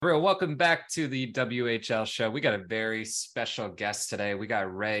Bro, welcome back to the WHL show. We got a very special guest today. We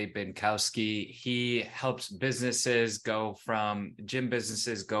got Ray Binkowski. He helps gym businesses go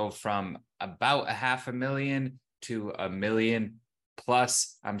from about a half a million to a million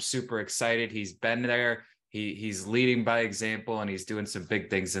plus. I'm super excited. He's been there. He's leading by example and he's doing some big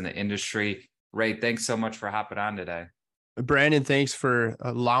things in the industry. Ray, thanks so much for hopping on today. Brandon, thanks for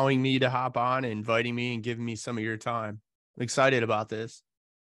allowing me to hop on and inviting me and giving me some of your time. I'm excited about this.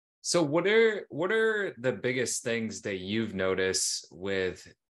 So what are the biggest things that you've noticed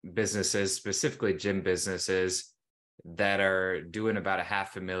with businesses, specifically gym businesses that are doing about a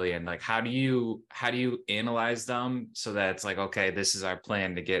half a million? Like how do you analyze them so that it's like, okay, this is our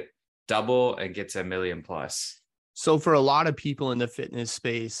plan to get double and get to a million plus? So for a lot of people in the fitness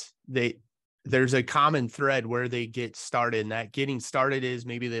space, there's a common thread where they get started, and that getting started is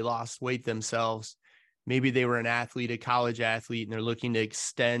maybe they lost weight themselves. Maybe they were an athlete, a college athlete, and they're looking to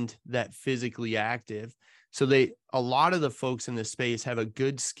extend that physically active. So a lot of the folks in the space have a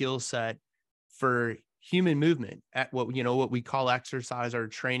good skill set for human movement at what we call exercise or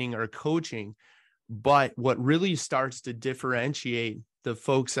training or coaching. But what really starts to differentiate the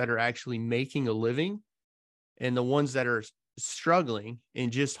folks that are actually making a living and the ones that are struggling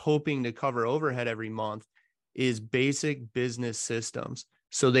and just hoping to cover overhead every month is basic business systems.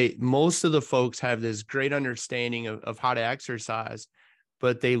 So most of the folks have this great understanding of how to exercise,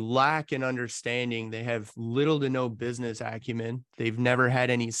 but they lack an understanding. They have little to no business acumen. They've never had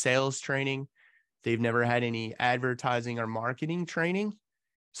any sales training. They've never had any advertising or marketing training.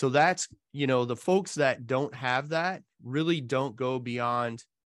 So that's, the folks that don't have that really don't go beyond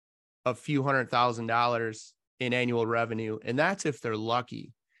a few $100,000 in annual revenue. And that's if they're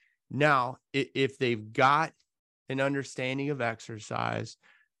lucky. Now, if they've got an understanding of exercise,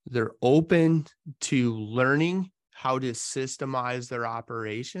 they're open to learning how to systemize their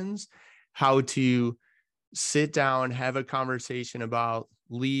operations, how to sit down, have a conversation about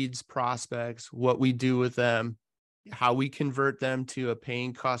leads, prospects, what we do with them, how we convert them to a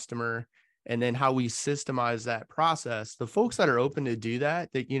paying customer, and then how we systemize that process. The folks that are open to do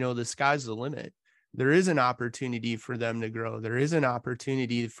that, the sky's the limit. There is an opportunity for them to grow. There is an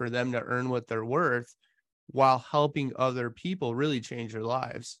opportunity for them to earn what they're worth while helping other people really change their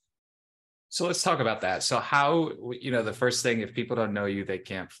lives. So let's talk about that. So how, the first thing, if people don't know you, they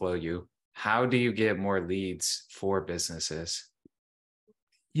can't flow you. How do you get more leads for businesses?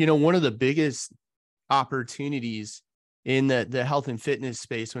 One of the biggest opportunities in the health and fitness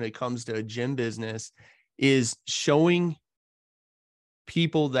space when it comes to a gym business is showing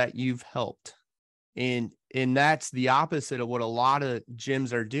people that you've helped. And that's the opposite of what a lot of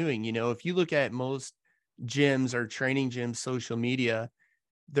gyms are doing. If you look at most gyms or training gyms, social media,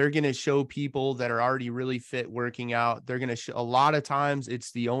 they're going to show people that are already really fit working out. They're going to show, a lot of times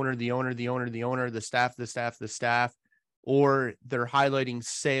it's the owner, the staff, or they're highlighting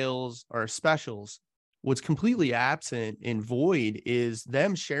sales or specials. What's completely absent and void is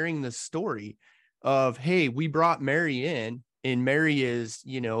them sharing the story of, hey, we brought Mary in, and Mary is,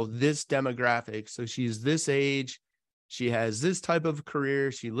 this demographic. So she's this age. She has this type of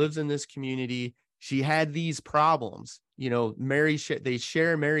career. She lives in this community. She had these problems. They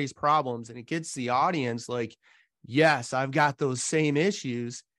share Mary's problems, and it gets the audience like, yes, I've got those same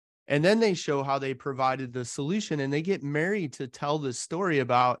issues. And then they show how they provided the solution, and they get Mary to tell the story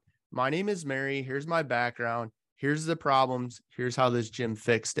about, my name is Mary. Here's my background. Here's the problems. Here's how this gym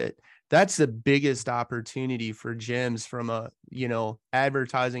fixed it. That's the biggest opportunity for gyms from a,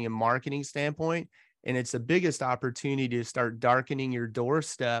 advertising and marketing standpoint. And it's the biggest opportunity to start darkening your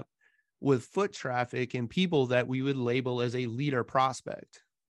doorstep with foot traffic and people that we would label as a leader prospect.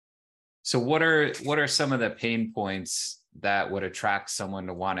 So what are some of the pain points that would attract someone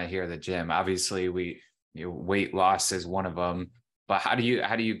to want to hear the gym? Obviously, weight loss is one of them, but how do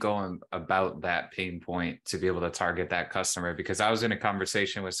you go about that pain point to be able to target that customer? Because I was in a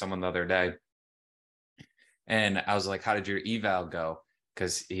conversation with someone the other day, and I was like, "How did your eval go?"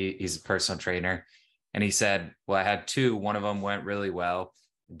 Because he's a personal trainer, and he said, "Well, I had two. One of them went really well.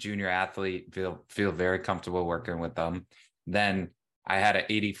 Junior athlete, feel very comfortable working with them. Then I had an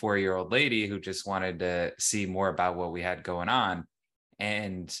 84-year-old lady who just wanted to see more about what we had going on."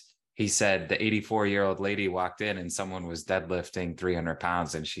 And he said the 84-year-old lady walked in and someone was deadlifting 300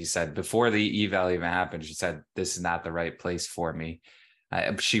 pounds. And she said, before the eval even happened, she said, "This is not the right place for me."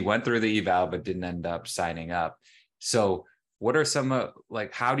 She went through the eval, but didn't end up signing up. So what are some,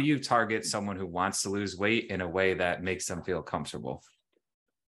 how do you target someone who wants to lose weight in a way that makes them feel comfortable?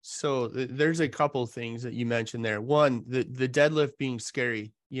 So there's a couple things that you mentioned there. One, the deadlift being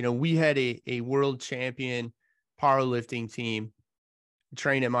scary. We had a world champion powerlifting team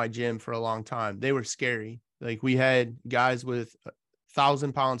train at my gym for a long time. They were scary. Like, we had guys with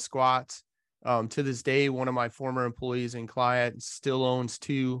 1,000-pound squats. To this day, one of my former employees and clients still owns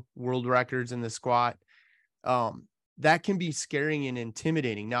 2 world records in the squat. That can be scaring and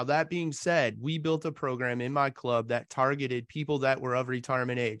intimidating. Now, that being said, we built a program in my club that targeted people that were of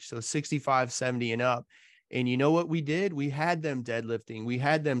retirement age, so 65, 70 and up. And you know what we did? We had them deadlifting, we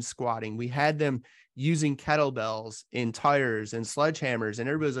had them squatting, we had them using kettlebells and tires and sledgehammers. And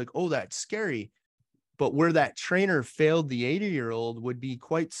everybody's like, oh, that's scary. But where that trainer failed the 80-year-old would be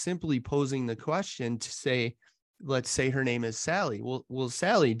quite simply posing the question to say, let's say her name is Sally. Well,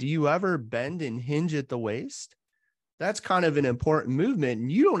 Sally, do you ever bend and hinge at the waist? That's kind of an important movement.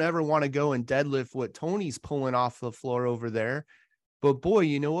 And you don't ever want to go and deadlift what Tony's pulling off the floor over there. But boy,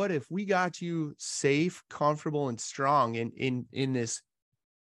 you know what? If we got you safe, comfortable, and strong in this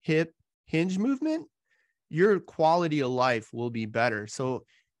hip hinge movement, your quality of life will be better. So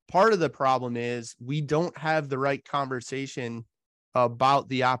part of the problem is we don't have the right conversation about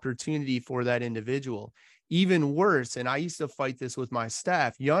the opportunity for that individual. Even worse, and I used to fight this with my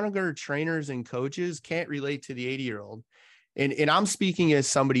staff, younger trainers and coaches can't relate to the 80-year-old. And I'm speaking as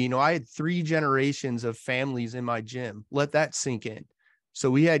somebody, you know, I had 3 generations of families in my gym. Let that sink in. So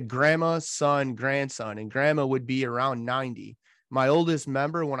we had grandma, son, grandson, and grandma would be around 90. My oldest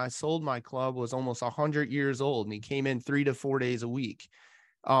member, when I sold my club, was almost 100 years old, and he came in 3 to 4 days a week.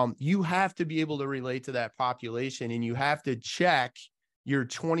 You have to be able to relate to that population, and you have to check your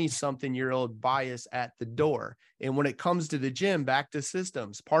 20-something-year-old bias at the door. And when it comes to the gym, back to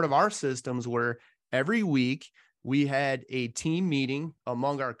systems, part of our systems were every week we had a team meeting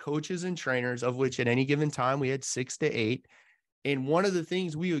among our coaches and trainers, of which at any given time we had 6 to 8. And one of the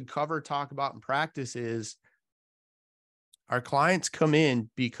things we would cover, talk about in practice is our clients come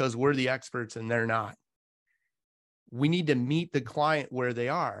in because we're the experts and they're not. We need to meet the client where they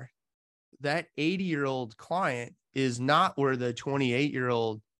are. That 80-year-old client is not where the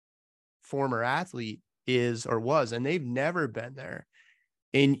 28-year-old former athlete is or was, and they've never been there.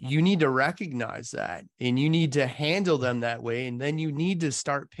 And you need to recognize that, and you need to handle them that way. And then you need to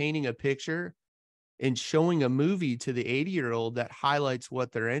start painting a picture and showing a movie to the 80-year-old that highlights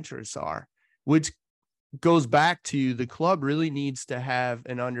what their interests are, which goes back to the club really needs to have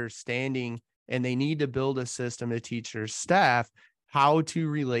an understanding, and they need to build a system to teach their staff how to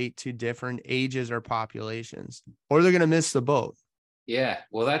relate to different ages or populations, or they're going to miss the boat. Yeah,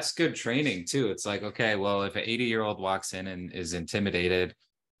 well, that's good training too. It's like, okay, well, if an 80-year-old walks in and is intimidated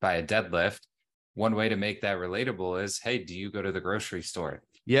by a deadlift, one way to make that relatable is, hey, do you go to the grocery store?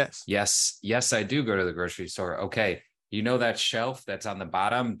 Yes. Yes, I do go to the grocery store. Okay, you know that shelf that's on the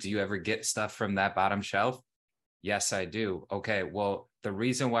bottom? Do you ever get stuff from that bottom shelf? Yes, I do. Okay, well, the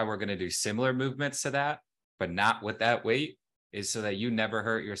reason why we're going to do similar movements to that, but not with that weight, is so that you never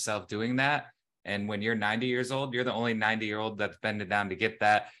hurt yourself doing that. And when you're 90 years old, you're the only 90-year-old that's bending down to get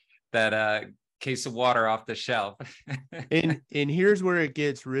that case of water off the shelf. and here's where it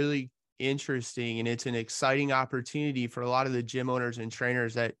gets really interesting, and it's an exciting opportunity for a lot of the gym owners and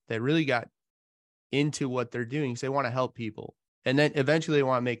trainers that really got into what they're doing. So they want to help people, and then eventually they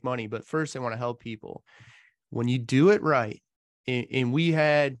want to make money, but first they want to help people. When you do it right, and we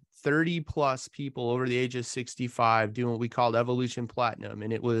had 30 plus people over the age of 65 doing what we called Evolution Platinum,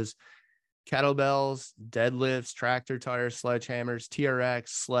 and it was kettlebells, deadlifts, tractor tires, sledgehammers, TRX,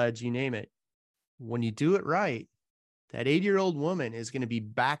 sleds, you name it. When you do it right, that 80-year-old woman is going to be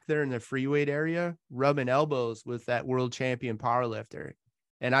back there in the free weight area rubbing elbows with that world champion powerlifter.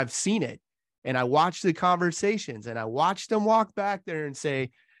 And I've seen it. And I watched the conversations, and I watched them walk back there and say,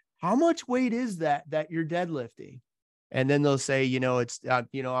 how much weight is that you're deadlifting? And then they'll say, it's,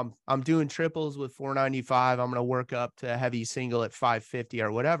 I'm doing triples with 495. I'm going to work up to a heavy single at 550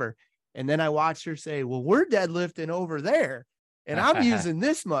 or whatever. And then I watched her say, well, we're deadlifting over there, and I'm using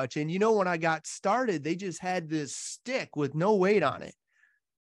this much. And when I got started, they just had this stick with no weight on it.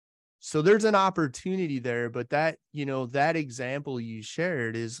 So there's an opportunity there, but that example you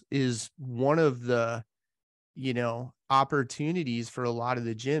shared is one of the, opportunities for a lot of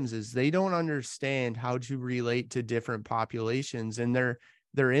the gyms is they don't understand how to relate to different populations, and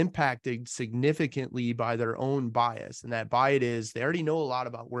they're impacted significantly by their own bias. And that bias is they already know a lot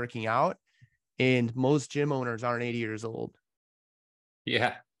about working out, and most gym owners aren't 80 years old.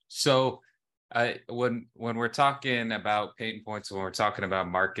 Yeah. So when we're talking about pain points, when we're talking about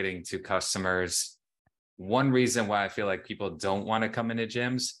marketing to customers, one reason why I feel like people don't want to come into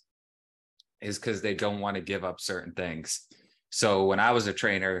gyms is because they don't want to give up certain things. So when I was a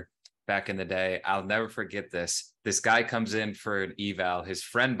trainer back in the day, I'll never forget this. This guy comes in for an eval. His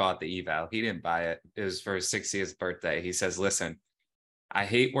friend bought the eval. He didn't buy it. It was for his 60th birthday. He says, listen, I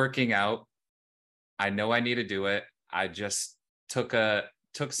hate working out. I know I need to do it. I just took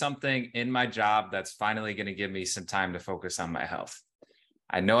something in my job that's finally going to give me some time to focus on my health.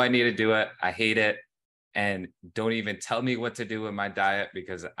 I know I need to do it. I hate it. And don't even tell me what to do with my diet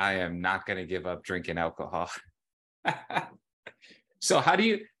because I am not going to give up drinking alcohol. So how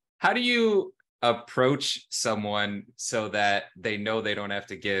do you approach someone so that they know they don't have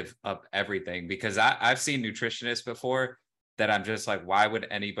to give up everything? Because I've seen nutritionists before that I'm just like, why would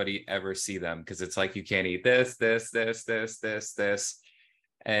anybody ever see them? Because it's like you can't eat this.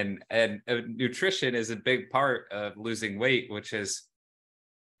 And nutrition is a big part of losing weight, which is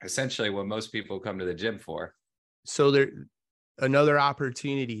essentially what most people come to the gym for. So there, another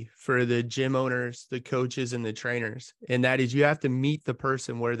opportunity for the gym owners, the coaches, and the trainers, and that is you have to meet the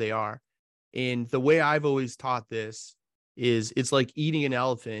person where they are. And the way I've always taught this is it's like eating an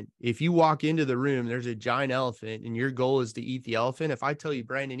elephant. If you walk into the room, there's a giant elephant and your goal is to eat the elephant. If I tell you,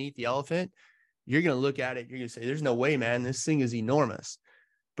 Brandon, eat the elephant, you're going to look at it. You're going to say, there's no way, man, this thing is enormous.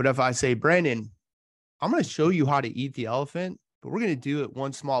 But if I say, Brandon, I'm going to show you how to eat the elephant, but we're going to do it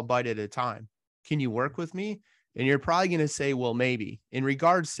one small bite at a time. Can you work with me? And you're probably going to say, well, maybe. In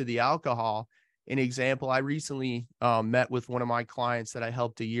regards to the alcohol, an example, I recently met with one of my clients that I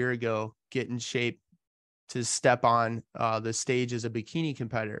helped a year ago get in shape to step on the stage as a bikini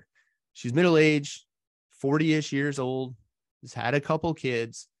competitor. She's middle-aged, 40-ish years old, has had a couple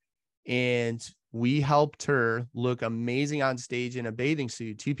kids, and we helped her look amazing on stage in a bathing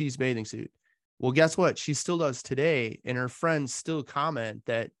suit, two-piece bathing suit. Well, guess what? She still does today, and her friends still comment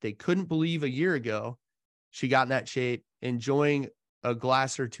that they couldn't believe a year ago she got in that shape, enjoying a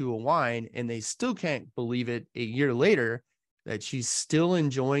glass or two of wine, and they still can't believe it a year later that she's still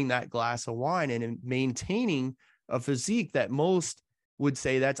enjoying that glass of wine and maintaining a physique that most would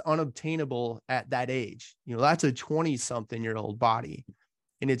say that's unobtainable at that age. You know, that's a 20-something-year-old body.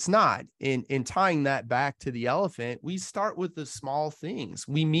 And it's not. In tying that back to the elephant, we start with the small things.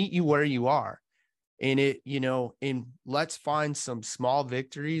 We meet you where you are. And let's find some small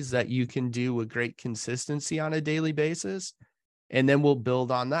victories that you can do with great consistency on a daily basis. And then we'll build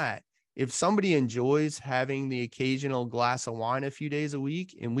on that. If somebody enjoys having the occasional glass of wine a few days a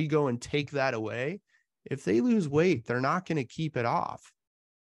week and we go and take that away, if they lose weight, they're not going to keep it off.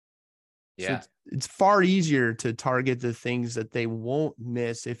 Yeah. So it's far easier to target the things that they won't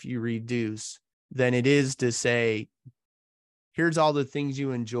miss if you reduce than it is to say, here's all the things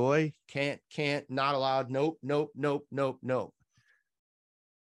you enjoy. Can't, not allowed. Nope.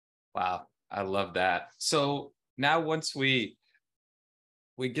 Wow. I love that. So now once we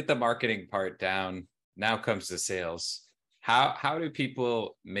get the marketing part down, now comes the sales. How do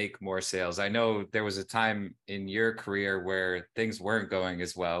people make more sales? I know there was a time in your career where things weren't going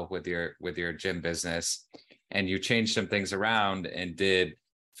as well with your gym business, and you changed some things around and did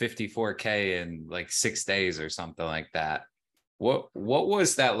 54K in like 6 days or something like that. What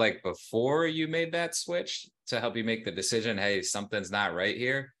was that like before you made that switch to help you make the decision, hey, something's not right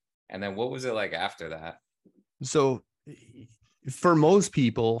here? And then what was it like after that? So for most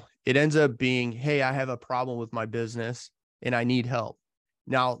people, it ends up being, hey, I have a problem with my business and I need help.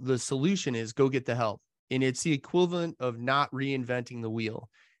 Now, the solution is go get the help. And it's the equivalent of not reinventing the wheel.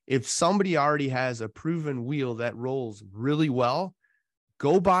 If somebody already has a proven wheel that rolls really well,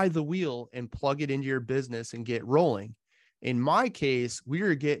 go buy the wheel and plug it into your business and get rolling. In my case, we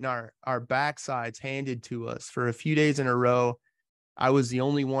were getting our backsides handed to us for a few days in a row. I was the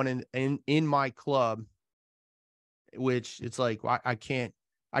only one in my club, which it's like, I can't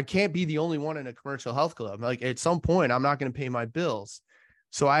be the only one in a commercial health club. Like at some point, I'm not going to pay my bills.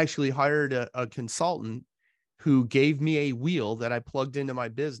 So I actually hired a consultant who gave me a wheel that I plugged into my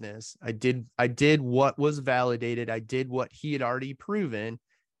business. I did what was validated. I did what he had already proven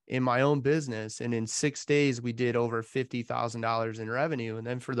in my own business. And in 6 days, we did over $50,000 in revenue. And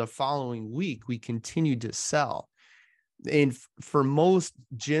then for the following week, we continued to sell. And for most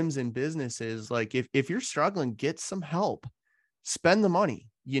gyms and businesses, like if you're struggling, get some help, spend the money.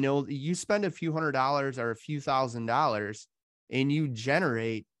 You know, you spend a few $100s or a few $1,000s and you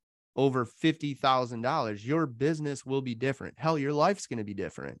generate over $50,000, your business will be different. Hell, your life's going to be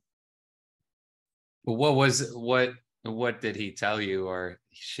different. What did he tell you or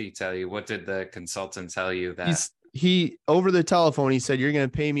she tell you? What did the consultant tell you that he over the telephone, he said, you're going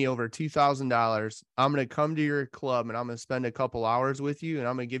to pay me over $2,000. I'm going to come to your club and I'm going to spend a couple hours with you. And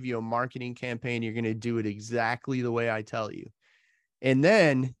I'm going to give you a marketing campaign. You're going to do it exactly the way I tell you. And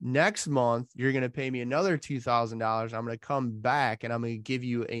then next month, you're going to pay me another $2,000. I'm going to come back and I'm going to give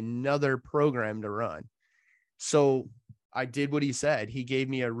you another program to run. So I did what he said. He gave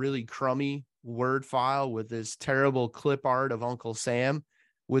me a really crummy Word file with this terrible clip art of Uncle Sam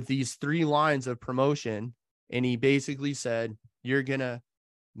with these 3 lines of promotion. And he basically said, you're going to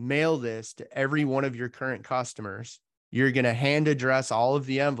mail this to every one of your current customers. You're going to hand address all of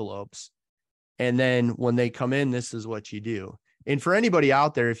the envelopes. And then when they come in, this is what you do. And for anybody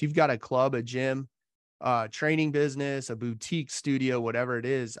out there, if you've got a club, a gym, training business, a boutique studio, whatever it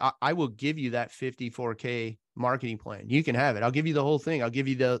is, I will give you that 54K marketing plan. You can have it. I'll give you the whole thing. I'll give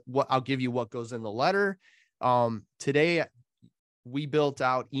you what goes in the letter. Today we built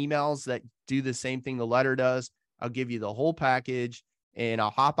out emails that do the same thing the letter does. I'll give you the whole package, and I'll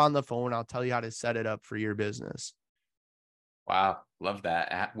hop on the phone. I'll tell you how to set it up for your business. Wow. Love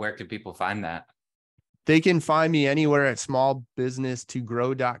that. Where can people find that? They can find me anywhere at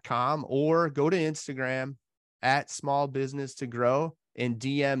smallbusinesstogrow.com, or go to Instagram at smallbusinesstogrow and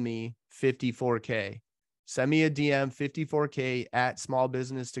DM me 54K. Send me a DM 54K at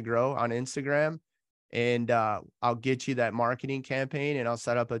smallbusinesstogrow on Instagram. And I'll get you that marketing campaign, and I'll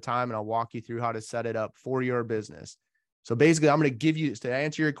set up a time, and I'll walk you through how to set it up for your business. So basically, I'm going to give you, to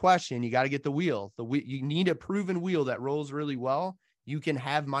answer your question, you got to get the wheel. You need a proven wheel that rolls really well. You can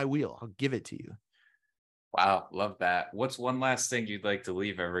have my wheel. I'll give it to you. Wow. Love that. What's one last thing you'd like to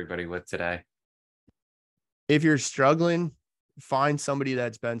leave everybody with today? If you're struggling, find somebody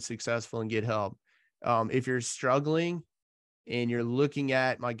that's been successful and get help. If you're struggling and you're looking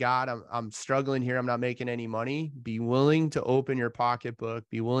at, my God, I'm struggling here, I'm not making any money, be willing to open your pocketbook,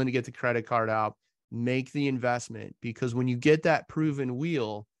 be willing to get the credit card out, make the investment, because when you get that proven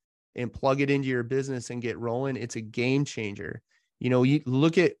wheel and plug it into your business and get rolling, it's a game changer. We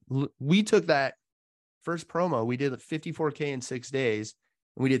took that first promo, we did 54K in 6 days,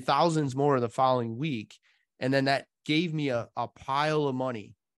 and we did thousands more the following week. And then that gave me a pile of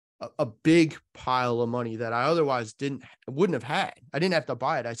money, a big pile of money that I otherwise wouldn't have had. I didn't have to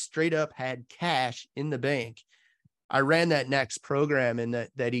buy it. I straight up had cash in the bank. I ran that next program, and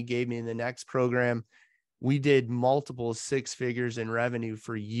that he gave me in the next program, we did multiple 6 figures in revenue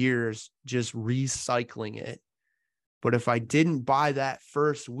for years, just recycling it. But if I didn't buy that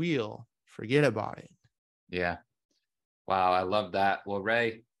first wheel, forget about it. Yeah. Wow. I love that. Well,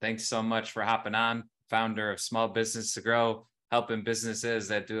 Ray, thanks so much for hopping on. Founder of Small Business to Grow, helping businesses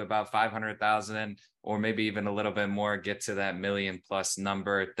that do about 500,000 or maybe even a little bit more get to that $1 million+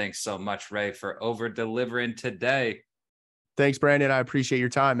 number. Thanks so much, Ray, for over delivering today. Thanks, Brandon. I appreciate your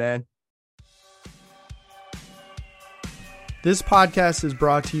time, man. This podcast is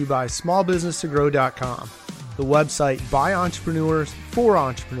brought to you by smallbusinesstogrow.com, the website by entrepreneurs for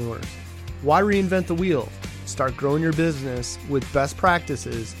entrepreneurs. Why reinvent the wheel? Start growing your business with best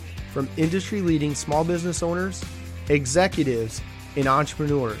practices from industry-leading small business owners, executives, and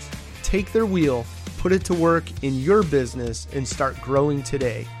entrepreneurs. Take their wheel, put it to work in your business, and start growing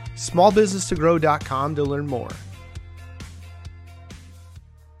today. smallbusinesstogrow.com to learn more.